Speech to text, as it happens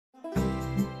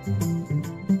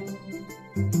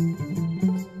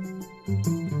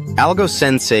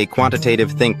Algosensey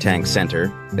Quantitative Think Tank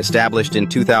Center, established in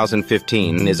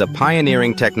 2015, is a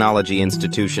pioneering technology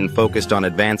institution focused on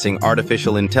advancing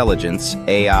artificial intelligence,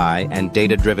 AI, and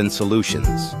data-driven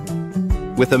solutions.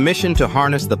 With a mission to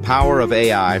harness the power of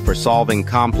AI for solving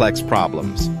complex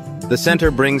problems, the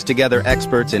center brings together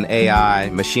experts in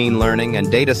AI, machine learning,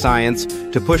 and data science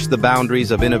to push the boundaries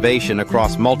of innovation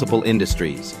across multiple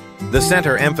industries. The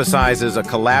center emphasizes a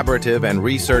collaborative and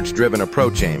research-driven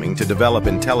approach aiming to develop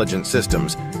intelligent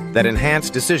systems that enhance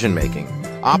decision-making,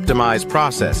 optimize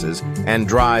processes, and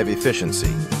drive efficiency.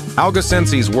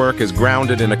 Algosensey's work is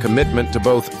grounded in a commitment to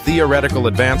both theoretical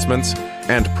advancements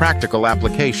and practical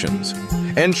applications,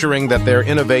 ensuring that their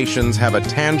innovations have a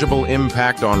tangible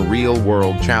impact on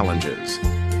real-world challenges.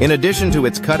 In addition to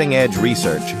its cutting-edge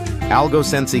research,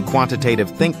 Algosensey Quantitative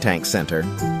Think Tank Center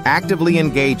actively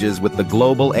engages with the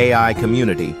global AI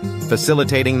community,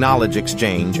 facilitating knowledge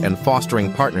exchange and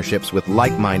fostering partnerships with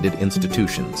like-minded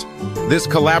institutions. This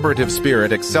collaborative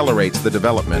spirit accelerates the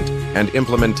development and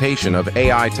implementation of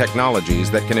AI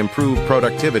technologies that can improve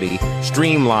productivity,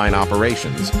 streamline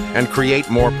operations, and create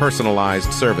more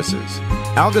personalized services.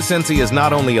 Algosensey is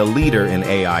not only a leader in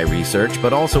AI research,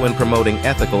 but also in promoting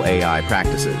ethical AI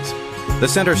practices. The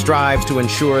center strives to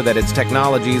ensure that its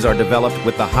technologies are developed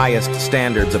with the highest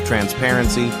standards of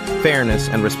transparency, fairness,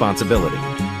 and responsibility.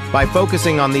 By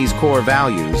focusing on these core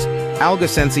values,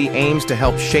 Algosensey aims to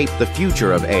help shape the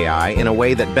future of AI in a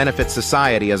way that benefits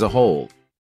society as a whole.